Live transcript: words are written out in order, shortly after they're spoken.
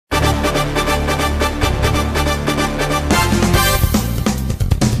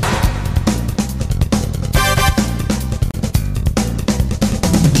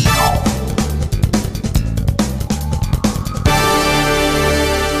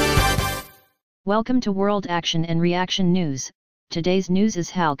Welcome to World Action and Reaction News. Today's news is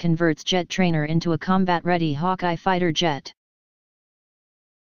HAL converts jet trainer into a combat-ready Hawkeye fighter jet.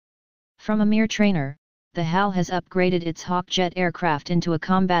 From a mere trainer, the HAL has upgraded its Hawk jet aircraft into a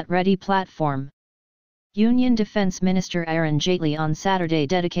combat-ready platform. Union Defence Minister Arun Jaitley on Saturday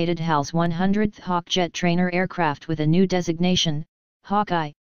dedicated HAL's 100th Hawk jet trainer aircraft with a new designation,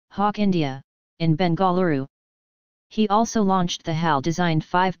 Hawkeye, Hawk India, in Bengaluru. He also launched the HAL-designed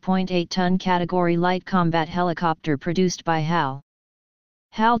 5.8-ton category light combat helicopter produced by HAL.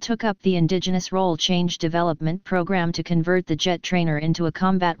 HAL took up the indigenous role change development program to convert the jet trainer into a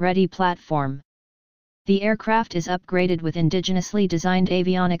combat-ready platform. The aircraft is upgraded with indigenously designed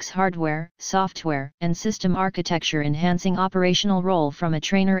avionics hardware, software, and system architecture, enhancing operational role from a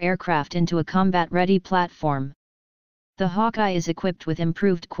trainer aircraft into a combat-ready platform. The Hawkeye is equipped with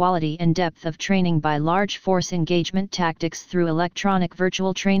improved quality and depth of training by large force engagement tactics through electronic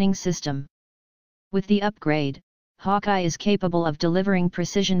virtual training system. With the upgrade, Hawkeye is capable of delivering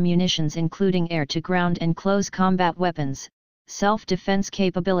precision munitions including air-to-ground and close combat weapons, self-defense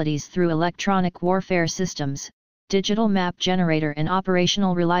capabilities through electronic warfare systems, digital map generator and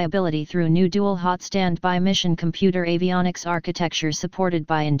operational reliability through new dual hot standby mission computer avionics architecture supported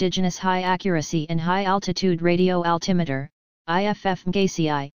by indigenous high-accuracy and high-altitude radio altimeter,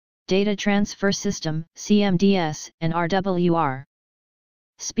 IFF-MGACI, data transfer system, CMDS, and RWR.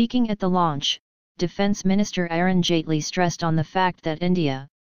 Speaking at the launch, Defence Minister Arun Jaitley stressed on the fact that India,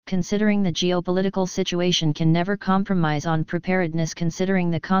 considering the geopolitical situation, can never compromise on preparedness considering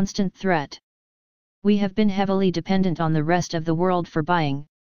the constant threat. We have been heavily dependent on the rest of the world for buying,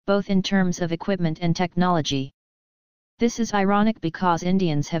 both in terms of equipment and technology. This is ironic because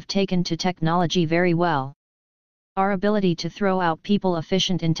Indians have taken to technology very well. Our ability to throw out people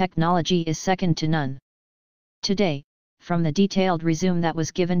efficient in technology is second to none. Today, from the detailed resume that was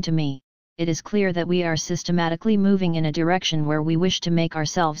given to me, it is clear that we are systematically moving in a direction where we wish to make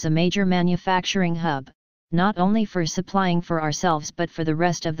ourselves a major manufacturing hub, not only for supplying for ourselves but for the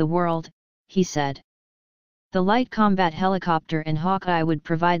rest of the world, he said. The light combat helicopter and Hawkeye would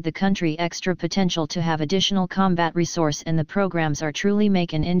provide the country extra potential to have additional combat resource, and the programs are truly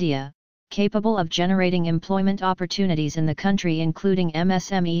Make in India, capable of generating employment opportunities in the country including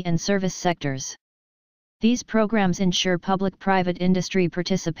MSME and service sectors. These programs ensure public-private industry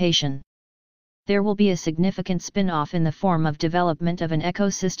participation. There will be a significant spin-off in the form of development of an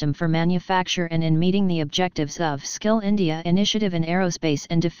ecosystem for manufacture and in meeting the objectives of Skill India initiative in aerospace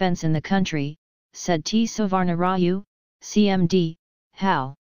and defence in the country, said T. Suvarna Raju, CMD,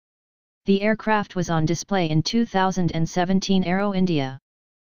 HAL. The aircraft was on display in 2017 Aero India.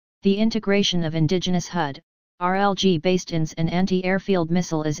 The integration of indigenous HUD, RLG-based INS and anti-airfield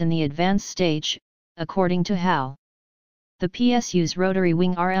missile is in the advanced stage, according to HAL. The PSU's Rotary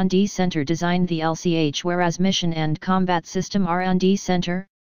Wing R&D Center designed the LCH, whereas Mission and Combat System R&D Center,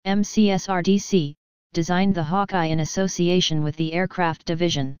 MCSRDC, designed the Hawkeye in association with the Aircraft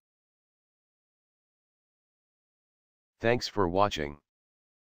Division. Thanks for watching.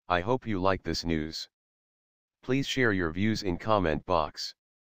 I hope you like this news. Please share your views in comment box.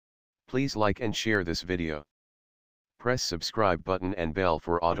 Please like and share this video. Press subscribe button and bell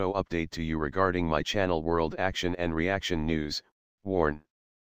for auto update to you regarding my channel World Action and Reaction News. Warn.